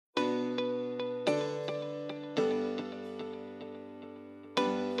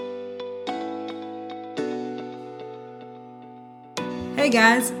Hey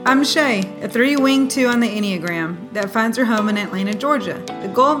guys, I'm Shay, a 3-wing 2 on the Enneagram that finds her home in Atlanta, Georgia. The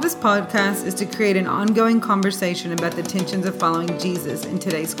goal of this podcast is to create an ongoing conversation about the tensions of following Jesus in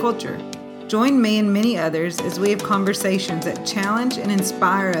today's culture. Join me and many others as we have conversations that challenge and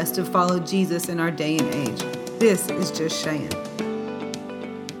inspire us to follow Jesus in our day and age. This is Just Shayin'.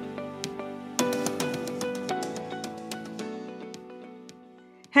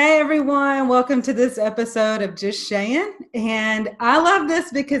 Hey everyone, welcome to this episode of Just Shayin'. And I love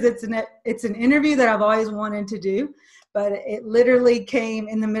this because it's an interview that I've always wanted to do, but it literally came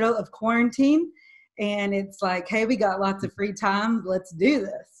in the middle of quarantine. And it's like, hey, we got lots of free time. Let's do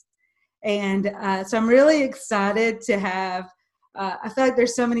this. And so I'm really excited to have, I feel like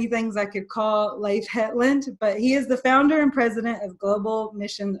there's so many things I could call Leif Hetland, but he is the founder and president of Global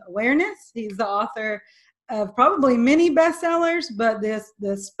Mission Awareness. He's the author of probably many bestsellers, but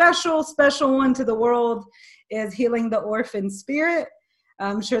the special one to the world is Healing the Orphan Spirit.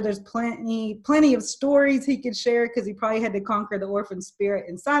 I'm sure there's plenty of stories he could share because he probably had to conquer the orphan spirit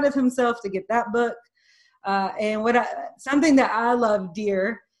inside of himself to get that book. And something that I love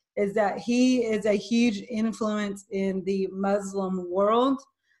dear is that he is a huge influence in the Muslim world.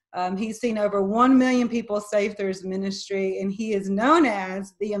 He's seen over 1 million people saved through his ministry, and he is known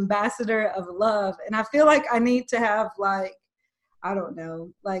as the ambassador of love. And I feel like I need to have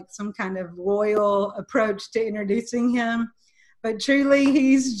some kind of royal approach to introducing him. But truly,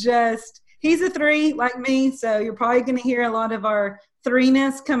 he's a 3 like me. So you're probably going to hear a lot of our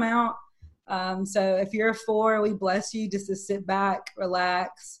 3-ness come out. So if you're a 4, we bless you just to sit back,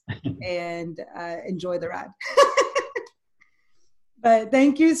 relax, and enjoy the ride. But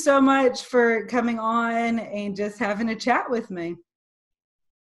thank you so much for coming on and just having a chat with me.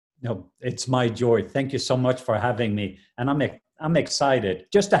 No, it's my joy. Thank you so much for having me. And I'm excited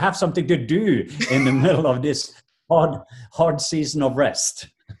just to have something to do in the middle of this hard season of rest.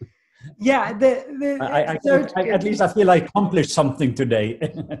 Yeah. At least I feel I accomplished something today.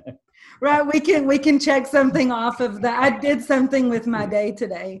 Right. We can check something off of that. I did something with my day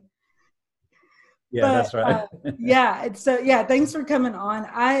today. Yeah, that's right. Thanks for coming on.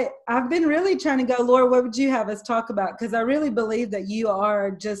 I've been really trying to go, Lord, what would you have us talk about? Because I really believe that you are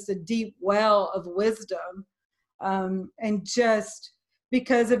just a deep well of wisdom. And just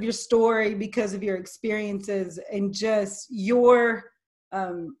because of your story, because of your experiences, and just your,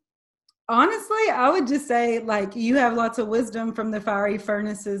 honestly, I would just say, like, you have lots of wisdom from the fiery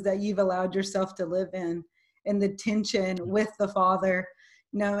furnaces that you've allowed yourself to live in, and the tension with the Father,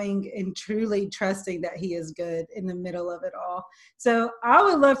 knowing and truly trusting that he is good in the middle of it all. So I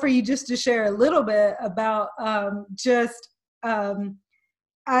would love for you just to share a little bit about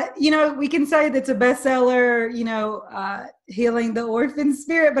we can say that's a bestseller, Healing the Orphan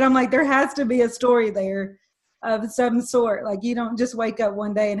Spirit, but I'm like, there has to be a story there of some sort. Like, you don't just wake up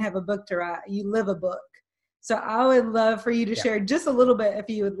one day and have a book to write, you live a book. So I would love for you to share just a little bit, if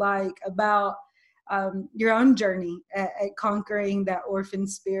you would like, about your own journey at conquering that orphan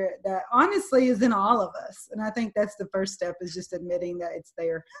spirit that honestly is in all of us. And I think that's the first step, is just admitting that it's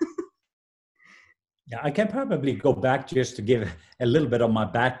there. Yeah, I can probably go back just to give a little bit of my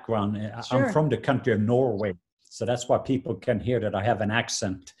background. Sure. I'm from the country of Norway, so that's why people can hear that I have an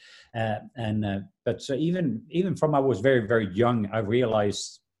accent. But even from I was very, very young, I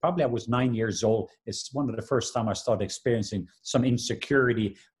realized probably I was 9 years old. It's one of the first time I started experiencing some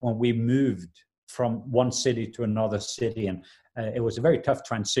insecurity when we moved from one city to another city. And it was a very tough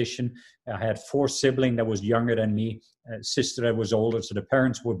transition. I had 4 siblings that was younger than me, a sister that was older. So the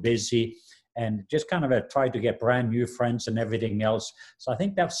parents were busy and just kind of tried to get brand new friends and everything else. So I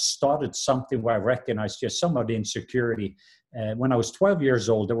think that started something where I recognized just some of the insecurity. When I was 12 years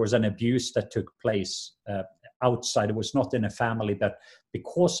old, there was an abuse that took place outside. It was not in a family, but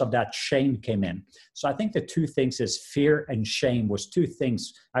because of that, shame came in. So I think the 2 things is fear and shame was 2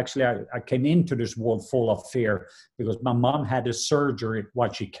 things. Actually, I came into this world full of fear because my mom had a surgery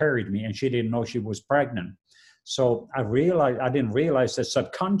while she carried me, and she didn't know she was pregnant. So I didn't realize that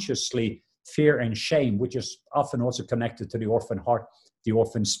subconsciously fear and shame, which is often also connected to the orphan heart, the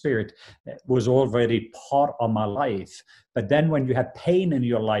orphan spirit, was already part of my life. But then when you have pain in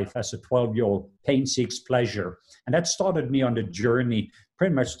your life as a 12-year-old, pain seeks pleasure. And that started me on the journey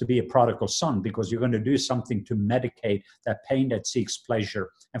pretty much to be a prodigal son, because you're going to do something to medicate that pain that seeks pleasure.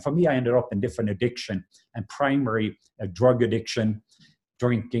 And for me, I ended up in different addiction, and primary drug addiction,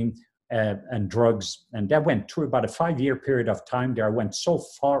 drinking, and drugs. And that went through about a 5-year period of time there. I went so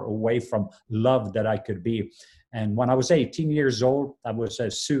far away from love that I could be. And when I was 18 years old, I was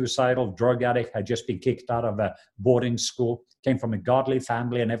a suicidal drug addict. Had just been kicked out of a boarding school, came from a godly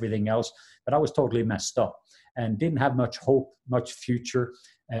family and everything else, but I was totally messed up. and didn't have much hope, much future.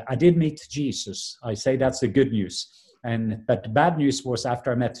 I did meet Jesus. I say that's the good news. But the bad news was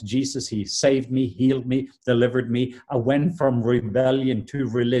after I met Jesus, he saved me, healed me, delivered me. I went from rebellion to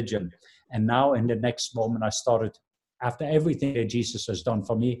religion. And now in the next moment, I started, after everything that Jesus has done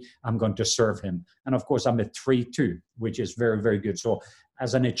for me, I'm going to serve him. And of course, I'm at 3 too, which is very, very good. So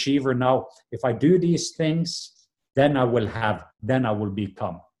as an achiever now, if I do these things, then I will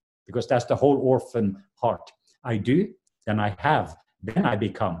become. Because that's the whole orphan heart. I do, then I have, then I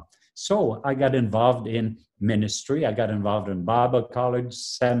become. So I got involved in ministry. I got involved in Bible college,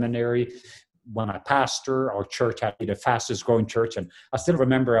 seminary. When I pastor, our church had to be the fastest growing church. And I still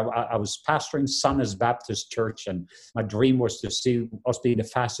remember I was pastoring Sandnes Baptist Church, and my dream was to see us be the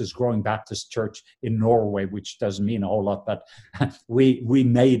fastest growing Baptist church in Norway, which doesn't mean a whole lot, but we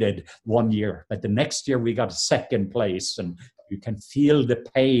made it one year. But the next year we got second place, and you can feel the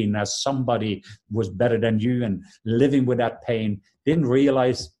pain as somebody was better than you and living with that pain. Didn't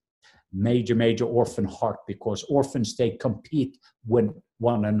realize major orphan heart, because orphans, they compete with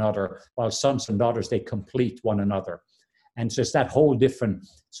one another, while sons and daughters, they complete one another. And so it's that whole different.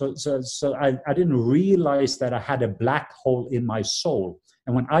 So I didn't realize that I had a black hole in my soul.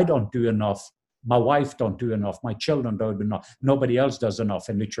 And when I don't do enough, my wife don't do enough, my children don't do enough, nobody else does enough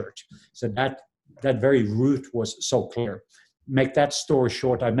in the church. So that very root was so clear. Make that story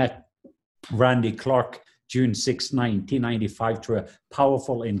short, I met Randy Clark June 6, 1995, through a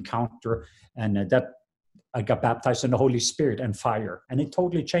powerful encounter, and that I got baptized in the Holy Spirit and fire, and it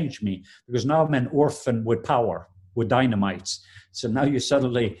totally changed me, because now I'm an orphan with power, with dynamites. So now you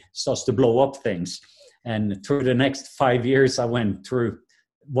suddenly starts to blow up things. And through the next 5 years, I went through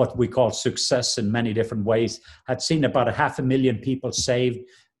what we call success in many different ways. I'd seen about 500,000 people saved,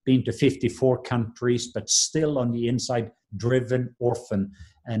 been to 54 countries, but still on the inside, driven orphan.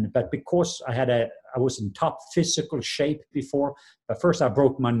 But because I was in top physical shape before, but first I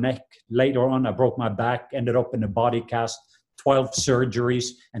broke my neck. Later on, I broke my back, ended up in a body cast, 12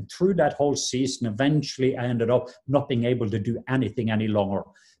 surgeries. And through that whole season, eventually I ended up not being able to do anything any longer.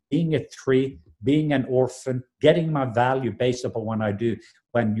 Being at 3, being an orphan, getting my value based upon what I do.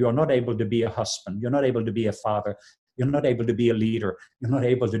 When you're not able to be a husband, you're not able to be a father, you're not able to be a leader, you're not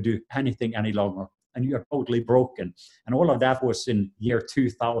able to do anything any longer, and you're totally broken. And all of that was in year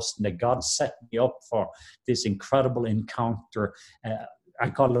 2000 that God set me up for this incredible encounter. I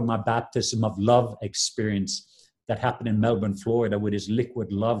call it my baptism of love experience that happened in Melbourne, Florida, where this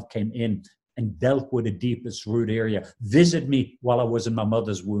liquid love came in and dealt with the deepest root area. Visit me while I was in my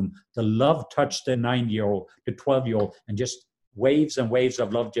mother's womb. The love touched the 9-year-old, the 12-year-old, and just waves and waves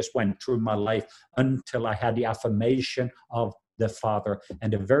of love just went through my life until I had the affirmation of the Father.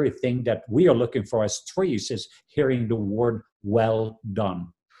 And the very thing that we are looking for as trees is hearing the word, well done.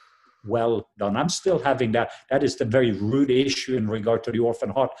 Well done. I'm still having that. That is the very root issue in regard to the orphan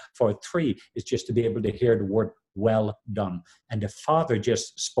heart for a tree, is just to be able to hear the word, well done. And the Father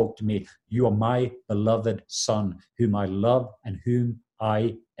just spoke to me, you are my beloved Son, whom I love and whom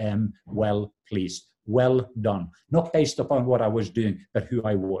I am well pleased. Well done. Not based upon what I was doing, but who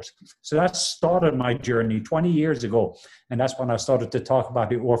I was. So that started my journey 20 years ago. And that's when I started to talk about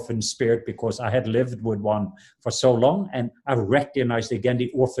the orphan spirit, because I had lived with one for so long. And I recognized again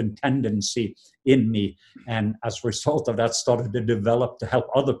the orphan tendency in me. And as a result of that, started to develop to help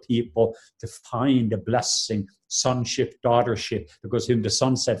other people to find the blessing, sonship, daughtership, because whom the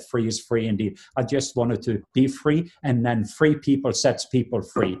Son set free is free indeed. I just wanted to be free, and then free people sets people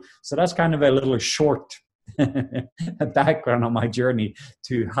free. So that's kind of a little short background on my journey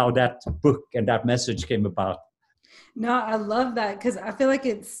to how that book and that message came about. No, I love that, because I feel like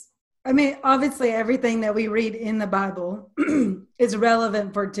obviously everything that we read in the Bible is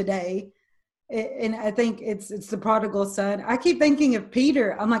relevant for today. And I think it's the prodigal son. I keep thinking of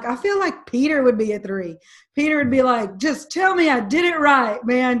Peter. I'm like, I feel like Peter would be a 3. Peter would be like, just tell me I did it right,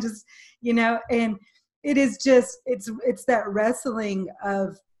 man. Just, and it is just, it's that wrestling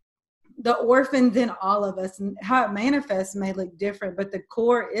of the orphans in all of us, and how it manifests may look different, but the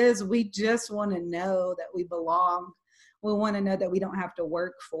core is we just want to know that we belong. We want to know that we don't have to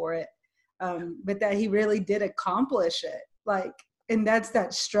work for it, but that he really did accomplish it. And that's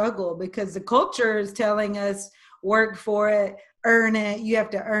that struggle, because the culture is telling us work for it, earn it, you have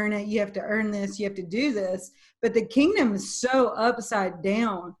to earn it, you have to earn this, you have to do this. But the kingdom is so upside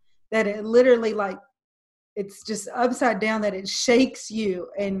down that it literally it's just upside down that it shakes you.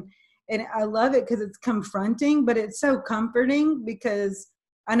 And I love it because it's confronting, but it's so comforting, because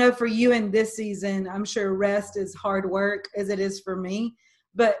I know for you in this season, I'm sure rest is hard work as it is for me.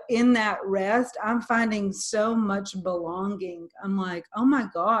 But in that rest, I'm finding so much belonging. I'm like, oh my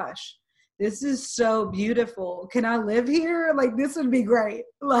gosh, this is so beautiful. Can I live here? Like, this would be great.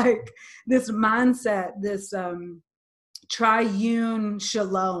 Like this mindset, this triune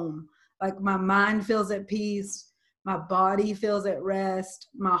shalom. Like my mind feels at peace. My body feels at rest.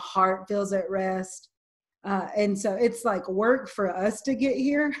 My heart feels at rest. And so it's like work for us to get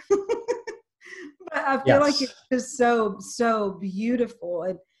here. But I feel like it's just so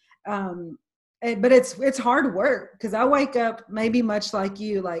beautiful. But it's hard work, because I wake up maybe much like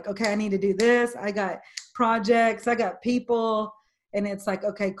you, like, okay, I need to do this. I got projects, I got people, and it's like,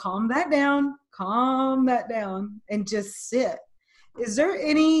 okay, calm that down, and just sit. Is there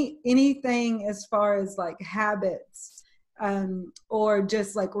anything as far as like habits or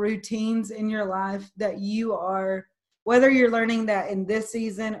just like routines in your life that you are, whether you're learning that in this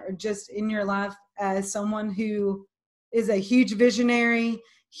season or just in your life as someone who is a huge visionary,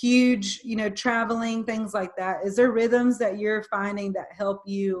 huge, traveling, things like that? Is there rhythms that you're finding that help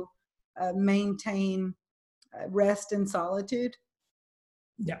you maintain rest and solitude?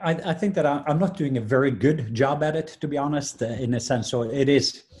 Yeah, I think that I'm not doing a very good job at it, to be honest, in a sense. So it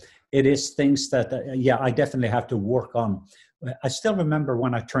is things that, I definitely have to work on. I still remember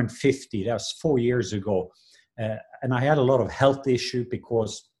when I turned 50, that was 4 years ago, and I had a lot of health issue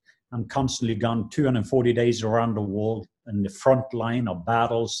because I'm constantly gone 240 days around the world in the front line of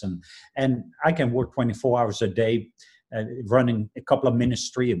battles, and I can work 24 hours a day, running a couple of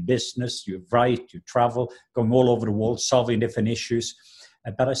ministry, a business. You write, you travel, going all over the world, solving different issues.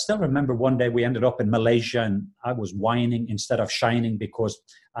 But I still remember one day we ended up in Malaysia, and I was whining instead of shining because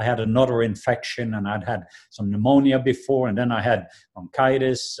I had another infection, and I'd had some pneumonia before, and then I had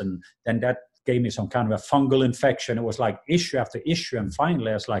bronchitis, and then that gave me some kind of a fungal infection. It was like issue after issue. And finally,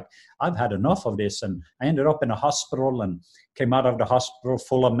 I was like, I've had enough of this. And I ended up in a hospital and came out of the hospital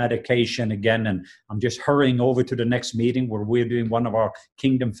full of medication again. And I'm just hurrying over to the next meeting where we're doing one of our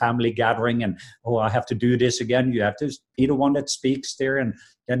Kingdom family gathering. And, I have to do this again. You have to be the one that speaks there, and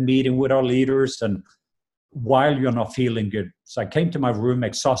then meeting with our leaders. And while you're not feeling good. So I came to my room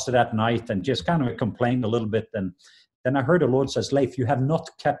exhausted at night and just kind of complained a little bit. And then I heard the Lord says, Leif, you have not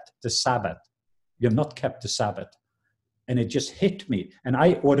kept the Sabbath. You have not kept the Sabbath. And it just hit me. And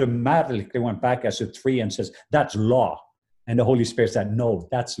I automatically went back as a 3 and says, that's law. And the Holy Spirit said, no,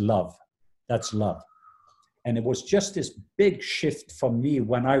 that's love. That's love. And it was just this big shift for me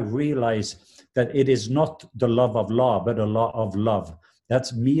when I realized that it is not the love of law, but a law of love.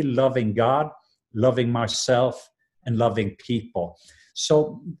 That's me loving God, loving myself, and loving people.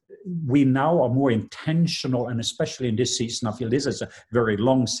 So we now are more intentional, and especially in this season, I feel this is a very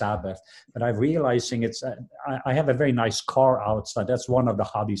long Sabbath, but I'm realizing I have a very nice car outside. That's one of the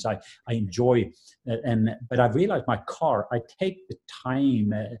hobbies I enjoy. But I realized my car, I take the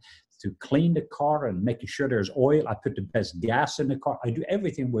time to clean the car and making sure there's oil. I put the best gas in the car. I do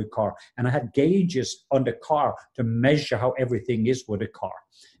everything with the car. And I had gauges on the car to measure how everything is with the car.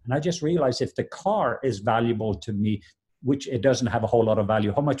 And I just realized if the car is valuable to me, which it doesn't have a whole lot of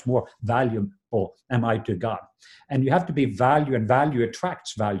value, how much more valuable am I to God? And you have to be value, and value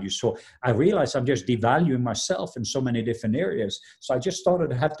attracts value. So I realized I'm just devaluing myself in so many different areas. So I just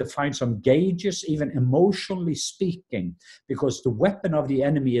started to have to find some gauges, even emotionally speaking, because the weapon of the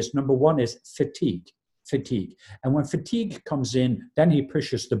enemy is, number one, is fatigue. And when fatigue comes in, then he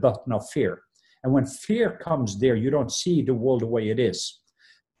pushes the button of fear. And when fear comes there, you don't see the world the way it is.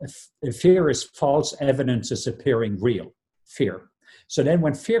 Fear is false evidence is appearing real. Fear. So then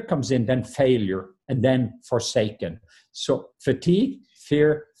when fear comes in, then failure, and then forsaken. So fatigue,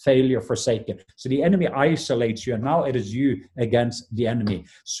 fear, failure, forsaken. So the enemy isolates you, and now it is you against the enemy.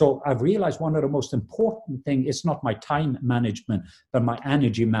 So I've realized one of the most important things is not my time management, but my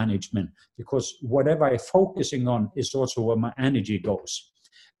energy management, because whatever I'm focusing on is also where my energy goes.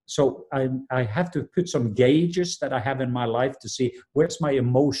 So I have to put some gauges that I have in my life to see where's my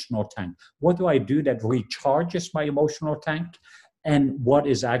emotional tank. What do I do that recharges my emotional tank? And what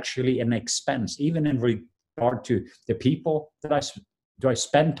is actually an expense, even in regard to the people that I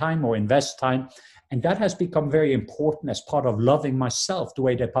spend time or invest time. And that has become very important as part of loving myself the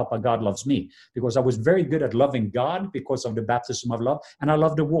way that Papa God loves me, because I was very good at loving God because of the baptism of love, and I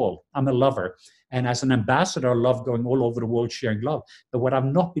love the world. I'm a lover. And as an ambassador, I love going all over the world sharing love. But what I've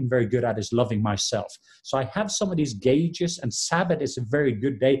not been very good at is loving myself. So I have some of these gauges, and Sabbath is a very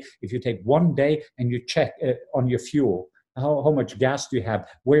good day. If you take one day and you check on your fuel, how much gas do you have?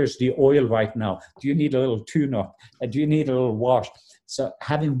 Where's the oil right now? Do you need a little tune-up? Do you need a little wash? So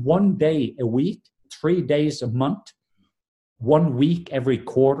having one day a week, 3 days a month, 1 week every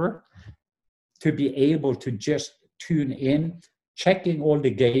quarter, to be able to just tune in, checking all the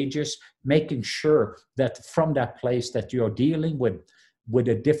gauges, making sure that from that place that you're dealing with with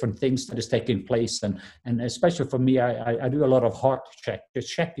the different things that is taking place. And especially for me, I do a lot of heart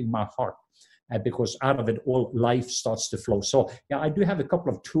just checking my heart. Because out of it all, life starts to flow. So yeah, I do have a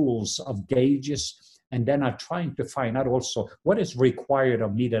couple of tools of gauges, and then I'm trying to find out also what is required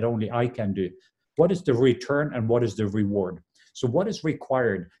of me that only I can do. What is the return and what is the reward? So what is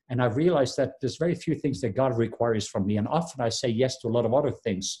required? And I realized that there's very few things that God requires from me. And often I say yes to a lot of other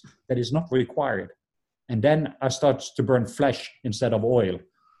things that is not required. And then I start to burn flesh instead of oil,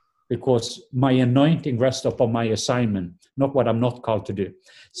 because my anointing rests upon my assignment, not what I'm not called to do.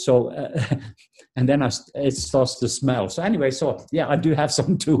 So, and then it starts to smell. So anyway, so yeah, I do have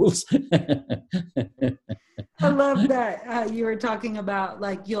some tools. I love that you were talking about,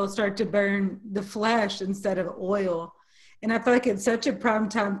 like, you'll start to burn the flesh instead of oil. And I feel like it's such a prime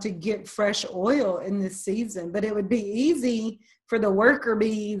time to get fresh oil in this season, but it would be easy for the worker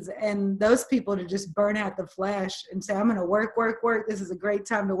bees and those people to just burn out the flesh and say, I'm going to work. This is a great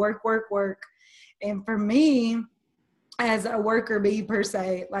time to work. And for me, as a worker bee per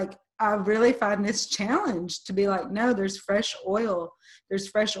se, like, I really find this challenge to be like, no, there's fresh oil. There's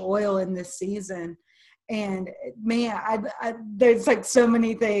fresh oil in this season. And man, there's like so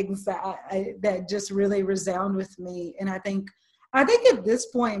many things that just really resound with me. And I think at this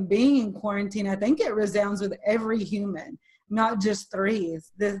point, being in quarantine, I think it resounds with every human, not just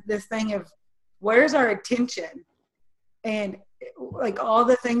threes. This thing of, where's our attention? And like, all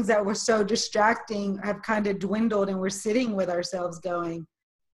the things that were so distracting have kind of dwindled, and we're sitting with ourselves going,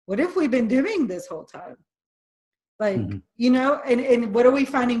 what have we been doing this whole time? Like, and what are we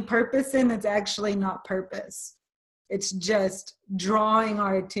finding purpose in? It's actually not purpose. It's just drawing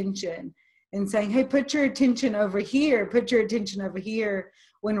our attention and saying, hey, put your attention over here,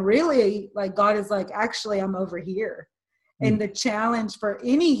 when really, like, God is like, actually, I'm over here. And the challenge for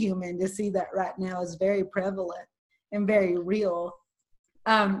any human to see that right now is very prevalent and very real.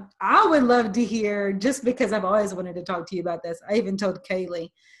 I would love to hear, just because I've always wanted to talk to you about this. I even told Kaylee,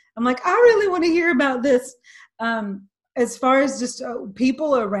 I'm like, I really want to hear about this. As far as just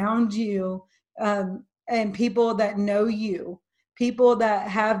people around you, and people that know you, people that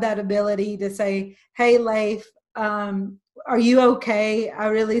have that ability to say, hey, Leif, are you okay? I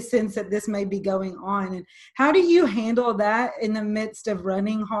really sense that this may be going on. And how do you handle that in the midst of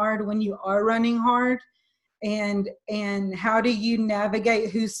running hard, when you are running hard? And how do you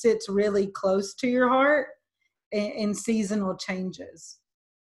navigate who sits really close to your heart in seasonal changes?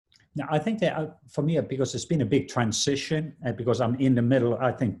 Now, I think that for me, because it's been a big transition, because I'm in the middle,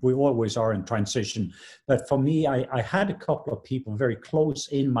 I think we always are in transition. But for me, I had a couple of people very close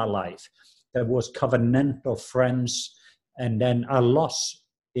in my life that was covenantal friends. And then I lost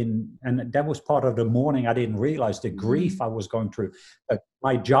and that was part of the mourning. I didn't realize the grief I was going through. But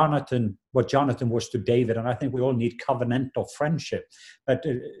what Jonathan was to David, and I think we all need covenantal friendship. But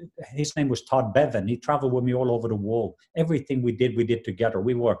his name was Todd Bevan. He traveled with me all over the world. Everything we did together.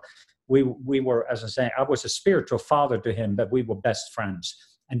 We were, as I say, I was a spiritual father to him, but we were best friends.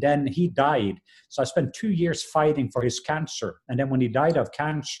 And then he died. So I spent 2 years fighting for his cancer. And then when he died of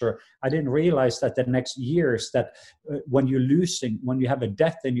cancer, I didn't realize that the next years that when you have a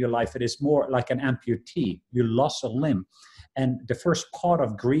death in your life, it is more like an amputee. You lost a limb. And the first part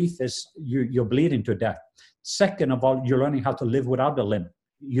of grief is you're bleeding to death. Second of all, you're learning how to live without a limb.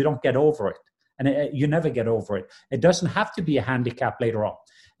 You don't get over it. And you never get over it. It doesn't have to be a handicap later on.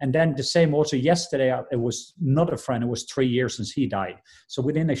 And then the same also yesterday, it was not a friend. It was 3 years since he died. So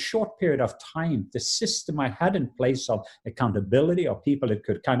within a short period of time, the system I had in place of accountability, of people that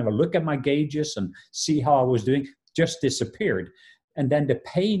could kind of look at my gauges and see how I was doing, just disappeared. And then the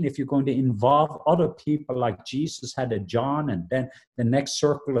pain, if you're going to involve other people, like Jesus had a John, and then the next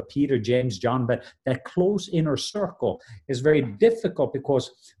circle of Peter, James, John, but that close inner circle is very difficult,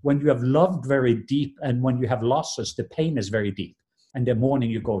 because when you have loved very deep and when you have losses, the pain is very deep. And the mourning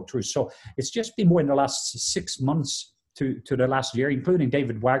you go through. So it's just been more in the last 6 months to the last year, including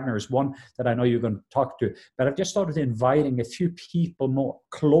David Wagner is one that I know you're going to talk to. But I've just started inviting a few people more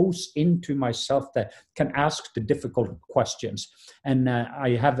close into myself that can ask the difficult questions. And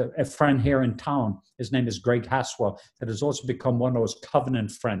I have a friend here in town. His name is Greg Haswell, that has also become one of those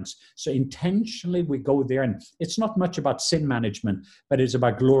covenant friends. So intentionally we go there, and it's not much about sin management, but it's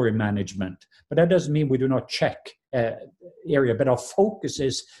about glory management. But that doesn't mean we do not check area, but our focus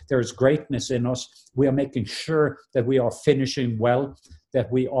is there is greatness in us. We are making sure that we are finishing well, that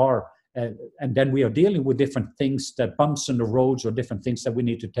we are, and then we are dealing with different things, that bumps in the roads or different things that we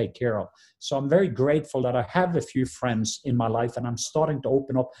need to take care of. So I'm very grateful that I have a few friends in my life, and I'm starting to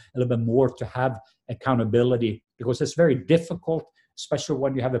open up a little bit more to have accountability, because it's very difficult, especially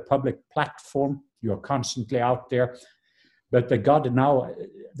when you have a public platform. You're constantly out there. but that God now,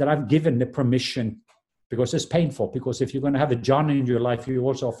 that I've given the permission, because it's painful, because if you're going to have a John in your life, you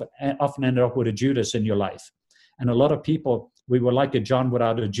also often end up with a Judas in your life. And a lot of people, we were like a John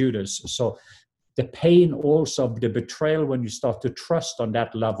without a Judas. So the pain also of the betrayal, when you start to trust on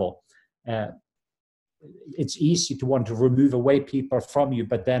that level, it's easy to want to remove away people from you,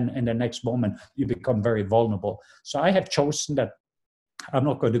 but then in the next moment, you become very vulnerable. So I have chosen that I'm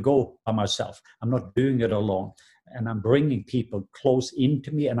not going to go by myself. I'm not doing it alone. And I'm bringing people close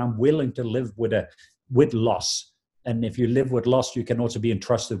into me, and I'm willing to live with loss. And if you live with loss, you can also be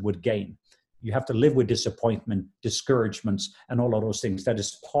entrusted with gain. You have to live with disappointment, discouragements, and all of those things. That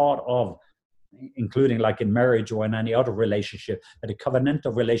is part of, including like in marriage or in any other relationship. But a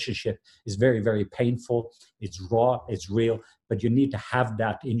covenantal relationship is very, very painful. It's raw, it's real, but you need to have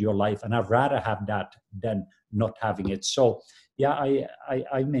that in your life. And I'd rather have that than not having it. So yeah,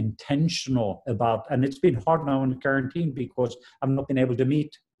 I'm intentional about, and it's been hard now in the quarantine because I've not been able to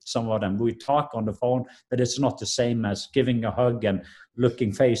meet some of them. We talk on the phone, but it's not the same as giving a hug and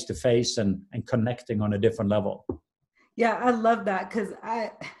looking face to face and connecting on a different level. Yeah, I love that, because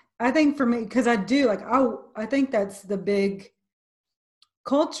I think for me, because I do, like, I think that's the big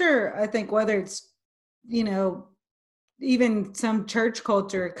culture. I think whether it's, even some church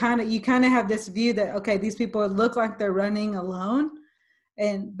culture, you kind of have this view that, okay, these people look like they're running alone.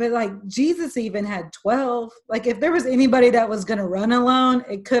 But like Jesus even had 12. Like if there was anybody that was going to run alone,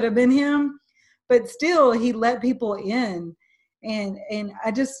 it could have been him. But still, he let people in. And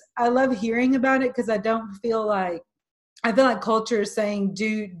I love hearing about it, because I feel like culture is saying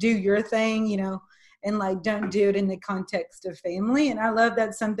do your thing, and like don't do it in the context of family. And I love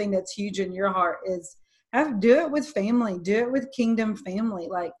that's something that's huge in your heart, is do it with family, do it with kingdom family.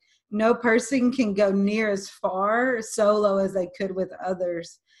 Like no person can go near as far solo as they could with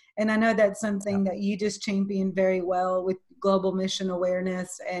others. And I know that's something that you just champion very well with Global Mission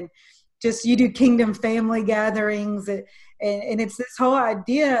Awareness, and just you do kingdom family gatherings, and it's this whole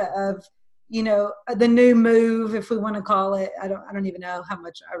idea of, the new move, if we want to call it. I don't even know how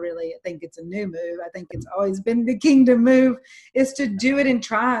much I really think it's a new move. I think it's always been the kingdom move, is to do it in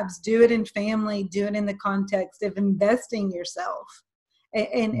tribes, do it in family, do it in the context of investing yourself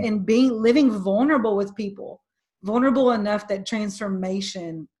and living vulnerable with people, vulnerable enough that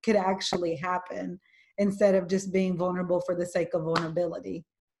transformation could actually happen, instead of just being vulnerable for the sake of vulnerability.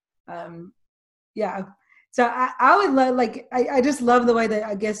 Yeah. So I would love, I just love the way that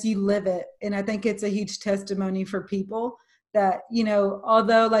I guess you live it. And I think it's a huge testimony for people that,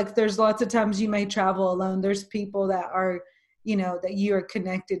 although like there's lots of times you may travel alone, there's people that are, that you are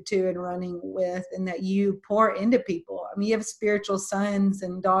connected to and running with, and that you pour into people. I mean, you have spiritual sons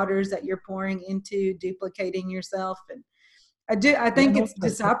and daughters that you're pouring into, duplicating yourself. And I think it's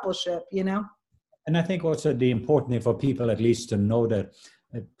discipleship, And I think also the important thing for people at least to know that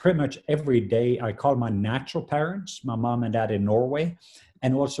pretty much every day I call my natural parents, my mom and dad in Norway.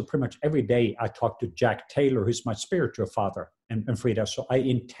 And also pretty much every day I talk to Jack Taylor, who's my spiritual father, and Frida. So I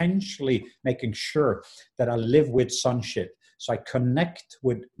intentionally making sure that I live with sonship. So I connect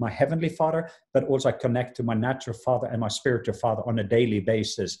with my heavenly father, but also I connect to my natural father and my spiritual father on a daily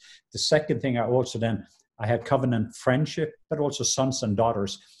basis. The second thing I have covenant friendship, but also sons and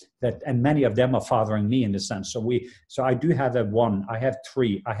daughters. And many of them are fathering me in a sense. So I do have a 1, I have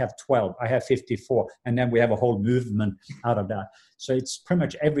 3, I have 12, I have 54, and then we have a whole movement out of that. So it's pretty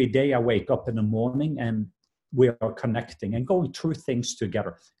much every day I wake up in the morning and we are connecting and going through things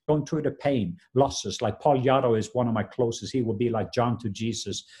together, going through the pain, losses. Like Paul Yaro is one of my closest. He will be like John to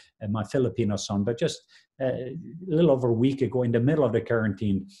Jesus, and my Filipino son. But just a little over a week ago, in the middle of the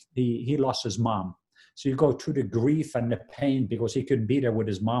quarantine, he lost his mom. So you go through the grief and the pain because he couldn't be there with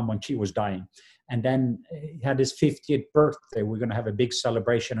his mom when she was dying. And then he had his 50th birthday. We're going to have a big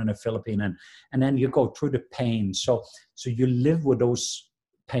celebration in the Philippines. And then you go through the pain. So you live with those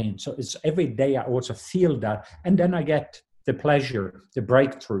pains. So it's every day I also feel that. And then I get the pleasure, the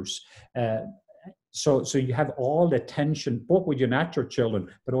breakthroughs. So you have all the tension, both with your natural children,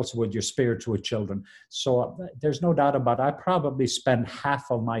 but also with your spiritual children. So there's no doubt about it. I probably spend half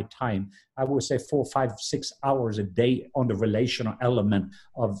of my time, I would say 4, 5, 6 hours a day on the relational element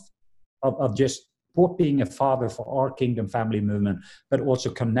of just both being a father for our Kingdom Family Movement, but also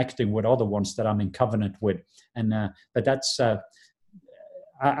connecting with other ones that I'm in covenant with. And but that's,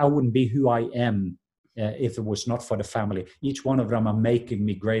 I wouldn't be who I am if it was not for the family. Each one of them are making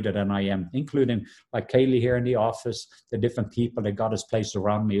me greater than I am, including like Kaylee here in the office, the different people that God has placed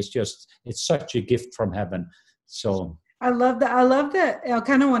around me. It's such a gift from heaven. So I love that. I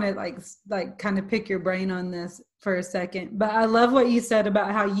kind of want to like kind of pick your brain on this for a second, but I love what you said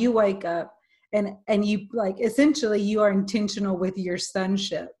about how you wake up and you like essentially you are intentional with your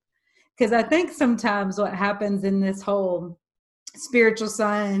sonship. Because I think sometimes what happens in this whole spiritual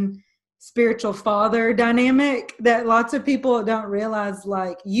son, spiritual father dynamic, that lots of people don't realize,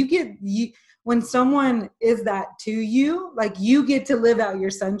 like when someone is that to you, like you get to live out your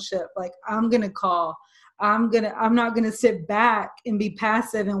sonship. Like I'm not gonna sit back and be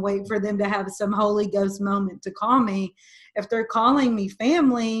passive and wait for them to have some Holy Ghost moment to call me. If they're calling me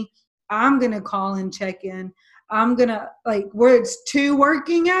family, I'm gonna call and check in. I'm gonna, like, where it's two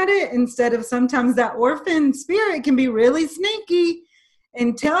working at it, instead of sometimes that orphan spirit can be really sneaky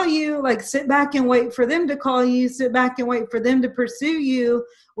and tell you, like, sit back and wait for them to call you, sit back and wait for them to pursue you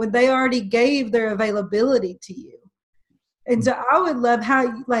when they already gave their availability to you. And so I would love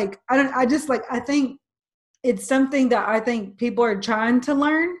how, like, I think it's something that I think people are trying to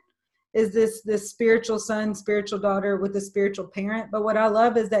learn, is this spiritual son, spiritual daughter with a spiritual parent. But what I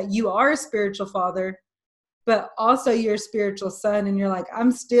love is that you are a spiritual father, but also you're a spiritual son, and you're like,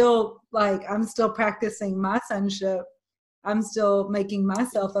 I'm still practicing my sonship. I'm still making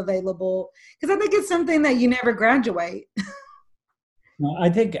myself available, because I think it's something that you never graduate. No, I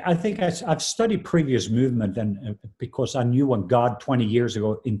think I've studied previous movement, and because I knew when God 20 years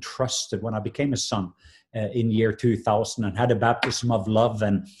ago entrusted, when I became a son in year 2000 and had a baptism of love,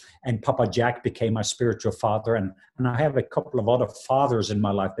 and Papa Jack became my spiritual father, and I have a couple of other fathers in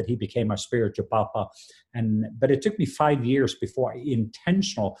my life, but he became my spiritual papa. But it took me 5 years before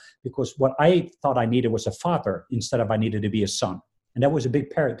intentional, because what I thought I needed was a father instead of I needed to be a son. And that was a big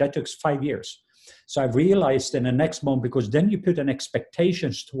period. That took 5 years. So I realized in the next moment, because then you put an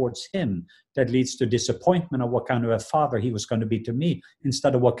expectations towards him that leads to disappointment of what kind of a father he was going to be to me,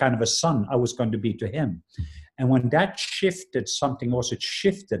 instead of what kind of a son I was going to be to him. And when that shifted, something also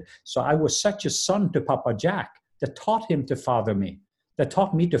shifted. So I was such a son to Papa Jack that taught him to father me, that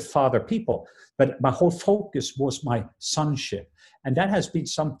taught me to father people. But my whole focus was my sonship. And that has been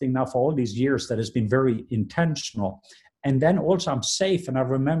something now for all these years that has been very intentional. And then also I'm safe. And I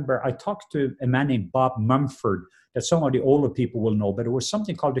remember I talked to a man named Bob Mumford that some of the older people will know, but it was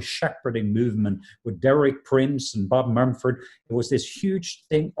something called the shepherding movement with Derek Prince and Bob Mumford. It was this huge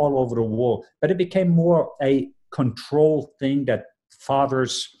thing all over the world, but it became more a control thing that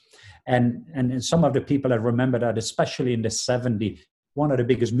fathers and some of the people that remember that, especially in the 70s, one of the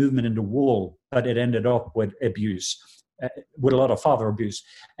biggest movement in the world, but it ended up with abuse, with a lot of father abuse.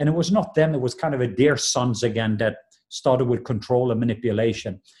 And it was not them, it was kind of their sons again that started with control and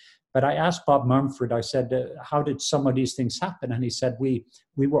manipulation. But I asked Bob Mumford, I said, how did some of these things happen? And he said, we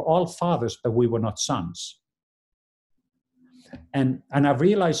were all fathers, but we were not sons. And I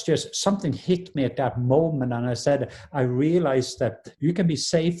realized just something hit me at that moment. And I said, I realized that you can be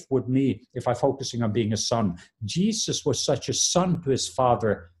safe with me if I'm focusing on being a son. Jesus was such a son to his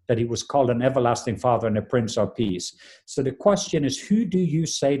father that he was called an everlasting father and a prince of peace. So the question is, who do you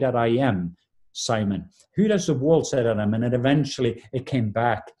say that I am, Simon? Who does the world say that I am? And then eventually it came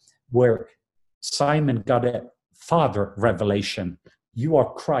back where Simon got a father revelation. You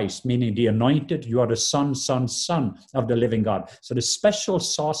are Christ, meaning the anointed. You are the son of the living God. So the special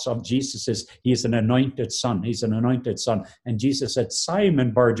sauce of Jesus is he is an anointed son. He's an anointed son. And Jesus said,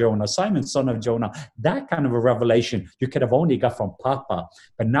 Simon Bar-Jonah, Simon, son of Jonah. That kind of a revelation you could have only got from Papa.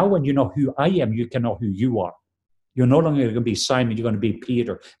 But now when you know who I am, you can know who you are. You're no longer going to be Simon, you're going to be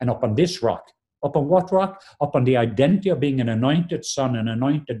Peter. And up on this rock, up on what rock? Up on the identity of being an anointed son, an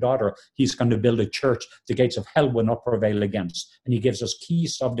anointed daughter, he's going to build a church the gates of hell will not prevail against. And he gives us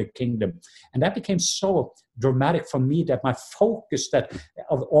keys of the kingdom. And that became so dramatic for me that my focus, that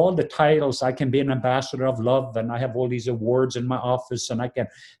of all the titles, I can be an ambassador of love, and I have all these awards in my office, and I can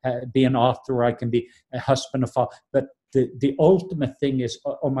be an author, I can be a husband, a father. But the ultimate thing is,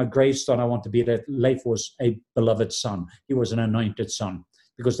 on my gravestone, I want to be that Leif was a beloved son. He was an anointed son.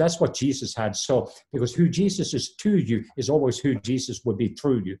 Because that's what Jesus had. So, because who Jesus is to you is always who Jesus would be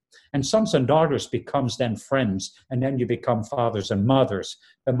through you. And sons and daughters becomes then friends, and then you become fathers and mothers.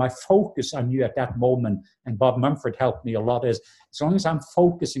 But my focus on you at that moment, and Bob Mumford helped me a lot, is as long as I'm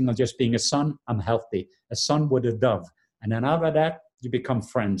focusing on just being a son, I'm healthy. A son with a dove. And then out of that, you become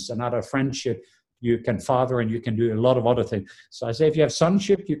friends. And out of friendship, you can father, and you can do a lot of other things. So I say, if you have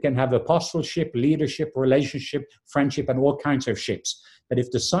sonship, you can have apostleship, leadership, relationship, friendship, and all kinds of ships. But if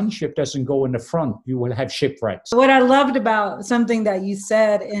the sonship doesn't go in the front, you will have shipwrecks. What I loved about something that you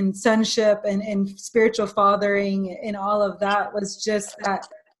said in sonship and spiritual fathering and all of that was just that,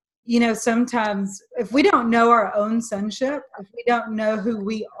 you know, sometimes if we don't know our own sonship, if we don't know who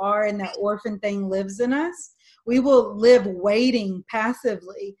we are and that orphan thing lives in us, we will live waiting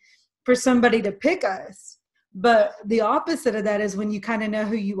passively for somebody to pick us. But the opposite of that is when you kind of know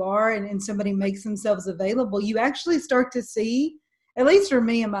who you are and somebody makes themselves available, you actually start to see, at least for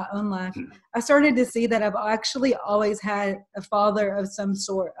me in my own life, I started to see that I've actually always had a father of some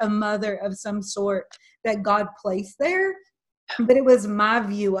sort, a mother of some sort that God placed there. But it was my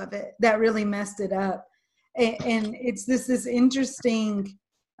view of it that really messed it up. And it's this interesting,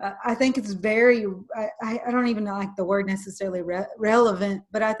 I think it's very, I don't even like the word necessarily relevant,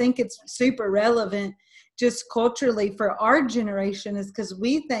 but I think it's super relevant just culturally for our generation, is because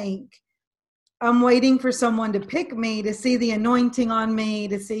we think I'm waiting for someone to pick me, to see the anointing on me,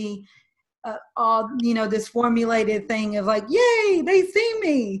 to see all, this formulated thing of like, yay, they see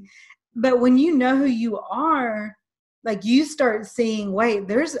me. But when you know who you are, like you start seeing, wait,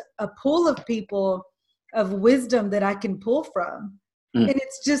 there's a pool of people of wisdom that I can pull from. And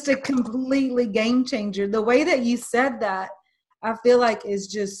it's just a completely game changer. The way that you said that, I feel like is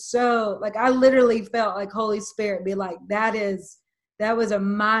just so, like, I literally felt like Holy Spirit be like, that was a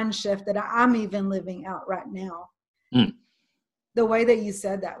mind shift that I'm even living out right now. The way that you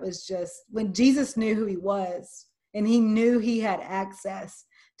said that was just, when Jesus knew who he was and he knew he had access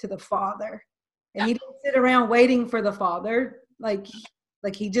to the Father, and he didn't sit around waiting for the Father, like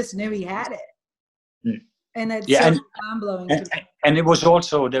he just knew he had it. And it's so mind-blowing to me. And it was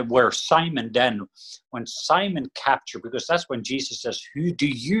also where Simon then, when Simon captured, because that's when Jesus says, who do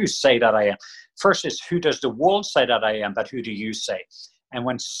you say that I am? First is, who does the world say that I am, but who do you say? And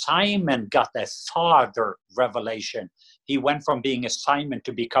when Simon got that Father revelation, he went from being a Simon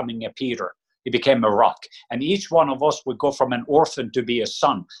to becoming a Peter. He became a rock. And each one of us would go from an orphan to be a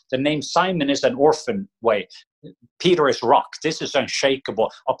son. The name Simon is an orphan way. Peter is rock. This is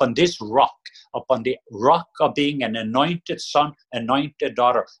unshakable. Upon this rock, upon the rock of being an anointed son, anointed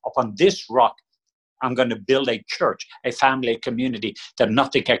daughter, upon this rock, I'm going to build a church, a family, a community that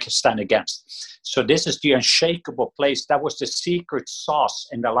nothing can stand against. So this is the unshakable place. That was the secret sauce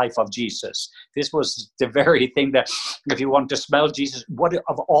in the life of Jesus. This was the very thing that, if you want to smell Jesus, what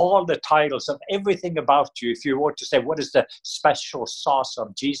of all the titles, of everything about you, if you were to say, what is the special sauce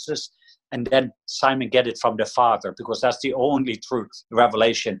of Jesus? And then Simon get it from the Father, because that's the only true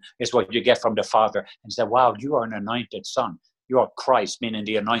revelation, is what you get from the Father. And say, wow, you are an anointed son. You are Christ, meaning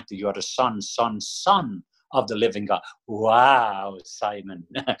the anointed. You are the son of the living God. Wow, Simon.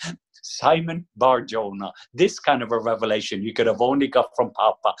 Simon Bar-Jonah. This kind of a revelation you could have only got from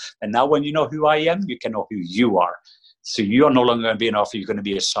Papa. And now when you know who I am, you can know who you are. So you are no longer going to be an orphan, you're going to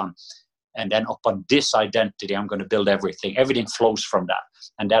be a son. And then upon this identity, I'm going to build everything. Everything flows from that.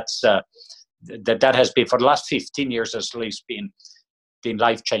 And that's that has been, for the last 15 years at least, been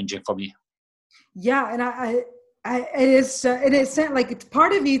life-changing for me. Yeah, and it is like, it's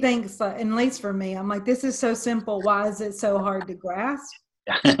part of you thinks, and at least for me, I'm like, this is so simple. Why is it so hard to grasp?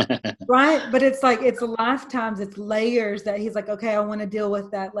 Right? But it's like, it's lifetimes, it's layers that he's like, okay, I want to deal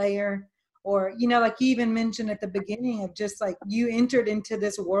with that layer. Or, like you even mentioned at the beginning of just like, you entered into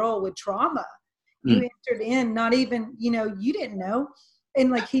this world with trauma. You entered in, not even, you didn't know. And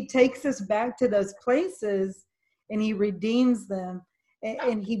like, he takes us back to those places and he redeems them.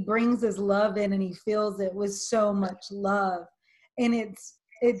 And he brings his love in and he fills it with so much love. And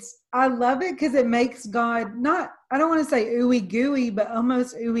I love it because it makes God not, I don't want to say ooey gooey, but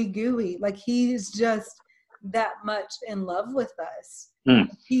almost ooey gooey. Like he's just that much in love with us.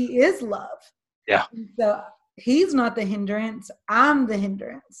 He is love. Yeah. And so he's not the hindrance. I'm the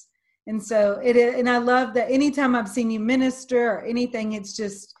hindrance. And so and I love that anytime I've seen you minister or anything, it's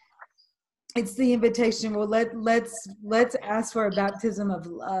the invitation. Well, let's ask for a baptism of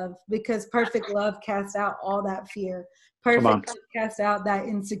love, because perfect love casts out all that fear. Perfect love casts out that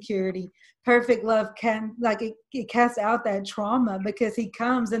insecurity. Perfect love it casts out that trauma, because he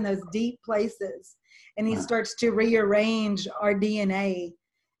comes in those deep places and he starts to rearrange our DNA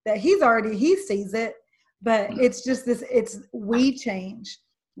that he sees it, but it's just we change,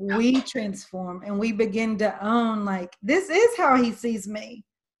 we transform, and we begin to own, like, this is how he sees me.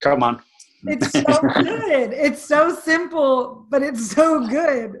 Come on. It's so good. It's so simple, but it's so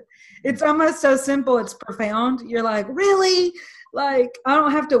good. It's almost so simple, it's profound. You're like, really? Like, I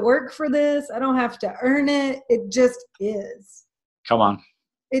don't have to work for this. I don't have to earn it. It just is. Come on.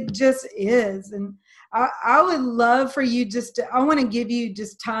 It just is. And I would love for you I want to give you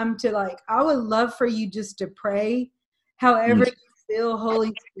just time to, like, I would love for you just to pray however you feel,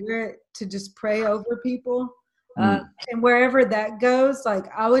 Holy Spirit, to just pray over people. And wherever that goes, like,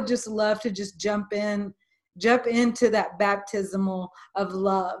 I would just love to just jump into that baptismal of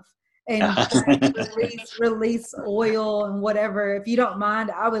love and release oil and whatever. If you don't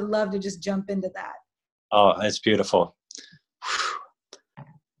mind, I would love to just jump into that. Oh, that's beautiful.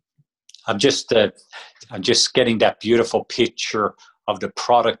 I'm just I'm just getting that beautiful picture of the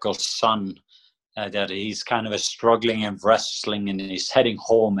prodigal son, that he's kind of struggling and wrestling and he's heading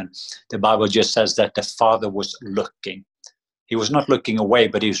home. And the Bible just says that the father was looking. He was not looking away,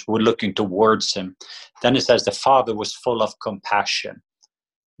 but he was looking towards him. Then it says the father was full of compassion.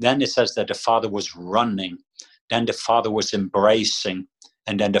 Then it says that the father was running. Then the father was embracing.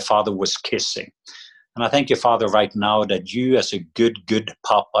 And then the father was kissing. And I thank you, Father, right now that you as a good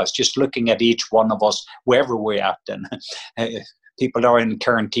Papa is just looking at each one of us, wherever we're at. And people are in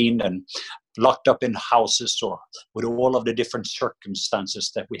quarantine and locked up in houses, or with all of the different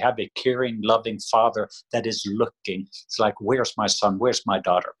circumstances, that we have a caring, loving Father that is looking. It's like, where's my son? Where's my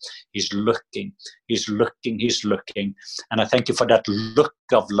daughter? He's looking. He's looking. He's looking. And I thank you for that look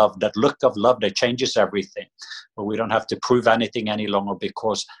of love that changes everything. But we don't have to prove anything any longer,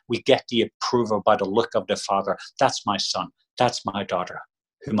 because we get the approval by the look of the Father. That's my son. That's my daughter,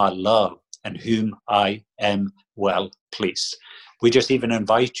 whom I love and whom I am well pleased. We just even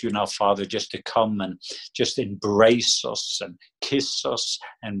invite you now, Father, just to come and just embrace us and kiss us,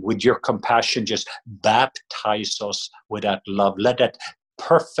 and with your compassion, just baptize us with that love. Let that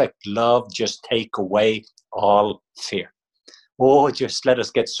perfect love just take away all fear. Oh, just let us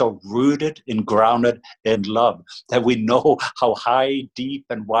get so rooted and grounded in love that we know how high, deep,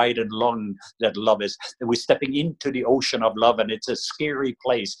 and wide and long that love is. That we're stepping into the ocean of love, and it's a scary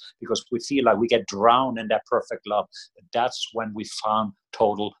place because we feel like we get drowned in that perfect love. But that's when we found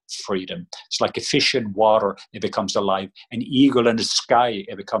total freedom. It's like a fish in water, it becomes alive. An eagle in the sky,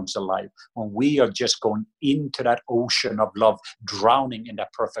 it becomes alive. When we are just going into that ocean of love, drowning in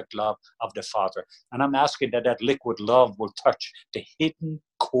that perfect love of the Father. And I'm asking that that liquid love will touch the hidden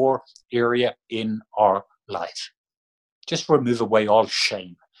core area in our life. Just remove away all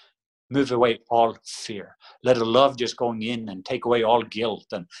shame. Move away all fear. Let a love just going in and take away all guilt,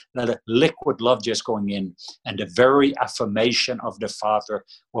 and let a liquid love just going in. And the very affirmation of the Father,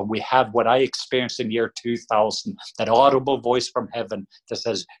 when we have what I experienced in year 2000, that audible voice from heaven that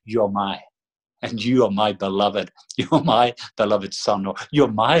says, "You are mine, and you are my beloved. You are my beloved son, or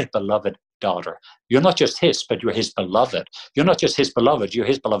you're my beloved daughter." You're not just his, but you're his beloved. You're not just his beloved, you're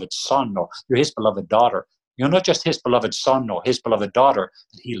his beloved son, or you're his beloved daughter. You're not just his beloved son or his beloved daughter,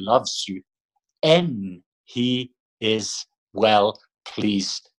 but he loves you. And he is well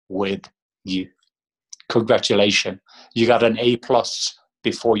pleased with you. Congratulations. You got an A+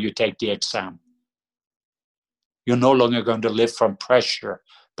 before you take the exam. You're no longer going to live from pressure,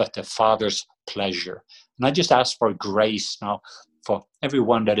 but the Father's pleasure. And I just ask for grace now for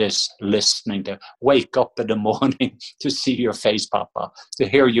everyone that is listening to wake up in the morning to see your face, Papa, to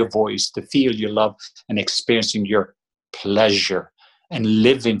hear your voice, to feel your love, and experiencing your pleasure, and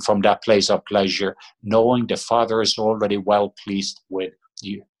living from that place of pleasure, knowing the Father is already well pleased with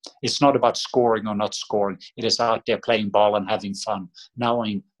you. It's not about scoring or not scoring. It is out there playing ball and having fun,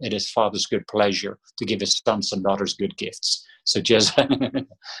 knowing it is Father's good pleasure to give his sons and daughters good gifts. So just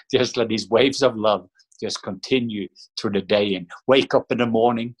let these waves of love just continue through the day, and wake up in the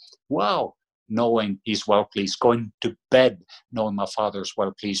morning, wow, knowing he's well pleased. Going to bed knowing my Father is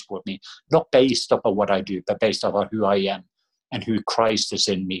well pleased with me. Not based upon what I do, but based upon who I am and who Christ is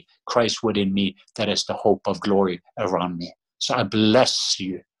in me, Christ within me, that is the hope of glory around me. So I bless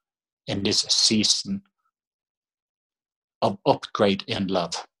you in this season of upgrade in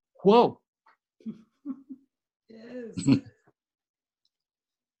love. Whoa. Yes.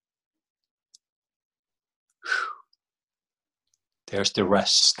 There's the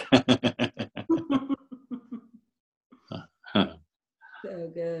rest.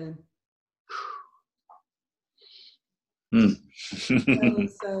 So good.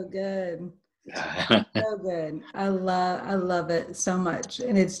 So good. So good. I love it so much.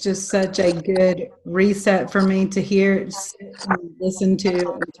 And it's just such a good reset for me to hear, listen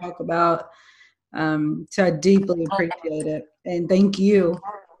to, and talk about. So I deeply appreciate it. And thank you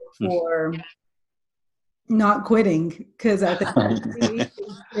for not quitting, because I think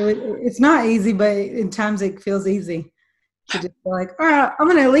it's not easy, but in times it feels easy to just be like, all right, I'm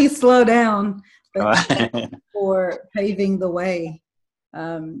going to at least slow down. But for paving the way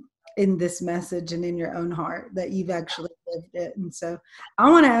in this message and in your own heart, that you've actually lived it. And so I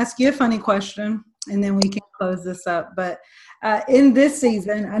want to ask you a funny question, and then we can close this up. But in this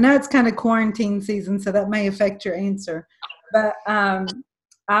season, I know it's kind of quarantine season, so that may affect your answer. But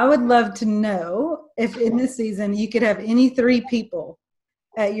I would love to know if in this season you could have any 3 people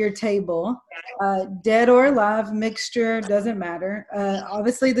at your table, dead or alive, mixture, doesn't matter.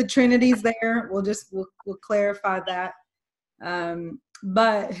 Obviously the Trinity's there. We'll clarify that.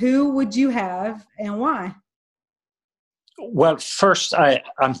 But who would you have and why? Well, first,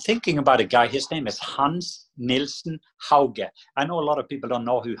 I'm thinking about a guy. His name is Hans Nielsen Hauge. I know a lot of people don't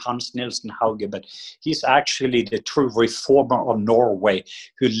know who Hans Nielsen Hauge, but he's actually the true reformer of Norway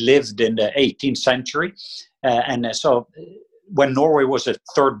who lived in the 18th century. So when Norway was a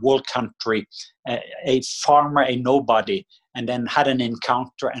third world country, a farmer, a nobody, and then had an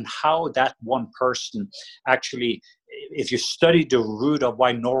encounter, and how that one person actually, if you study the root of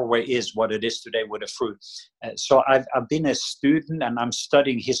why Norway is what it is today with the fruit. So I've been a student, and I'm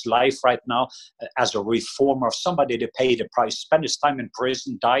studying his life right now as a reformer of somebody that paid the price, spent his time in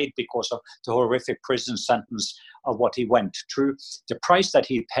prison, died because of the horrific prison sentence of what he went through, the price that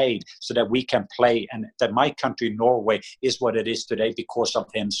he paid so that we can play, and that my country, Norway, is what it is today because of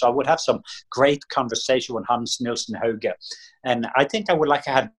him. So I would have some great conversation with Hans Nielsen Hauge. And I think I would like to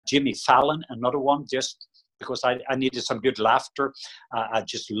have Jimmy Fallon, another one, just because I needed some good laughter. I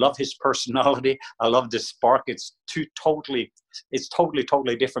just love his personality. I love the spark. It's totally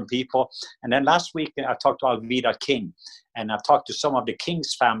different people. And then last week I talked to Alvida King, and I've talked to some of the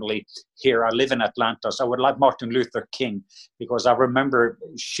King's family here. I live in Atlanta, so I would like Martin Luther King, because I remember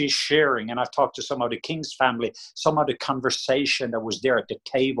she's sharing, and I've talked to some of the King's family, some of the conversation that was there at the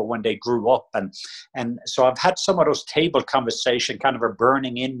table when they grew up. And so I've had some of those table conversation kind of are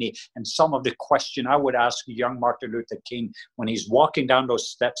burning in me, and some of the question I would ask young Martin Luther King when he's walking down those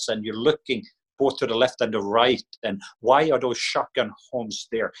steps and you're looking both to the left and the right, and why are those shotgun homes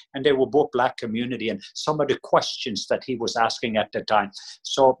there? And they were both Black community, and some of the questions that he was asking at the time.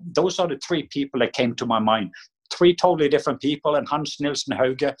 So those are the three people that came to my mind. Three totally different people. And Hans Nielsen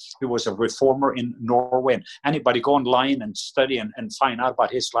Hauge, who was a reformer in Norway. And anybody go online and study and find out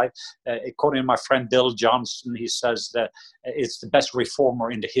about his life. According to my friend Bill Johnson, he says that it's the best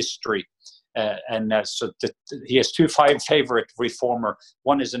reformer in the history. So he has two favorite reformer.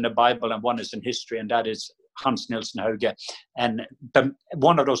 One is in the Bible and one is in history, and that is Hans Nielsen Hauge, and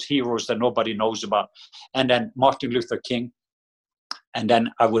one of those heroes that nobody knows about. And then Martin Luther King. And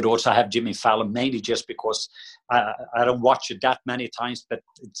then I would also have Jimmy Fallon, mainly just because I don't watch it that many times, but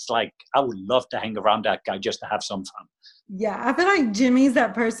it's like I would love to hang around that guy just to have some fun. Yeah, I feel like Jimmy's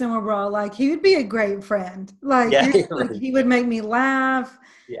that person where we're all like, he would be a great friend. Like, yeah, like he would make me laugh.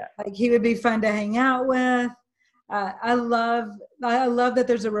 Yeah, like he would be fun to hang out with. I love that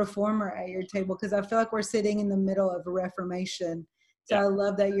there's a reformer at your table, because I feel like we're sitting in the middle of a reformation. So I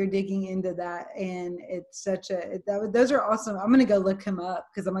love that you're digging into that, and it's such those are awesome. I'm gonna go look him up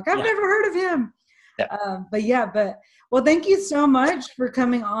because I'm like, I've never heard of him. Well, thank you so much for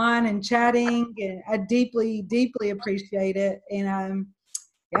coming on and chatting, and I deeply appreciate it. And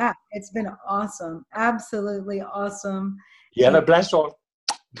it's been awesome, absolutely awesome. You have a blessed one.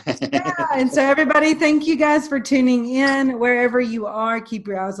 And so everybody, thank you guys for tuning in wherever you are. Keep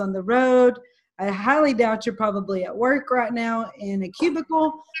your eyes on the road. I highly doubt you're probably at work right now in a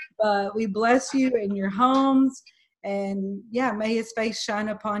cubicle, but we bless you in your homes. And may his face shine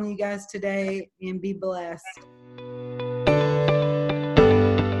upon you guys today, and be blessed.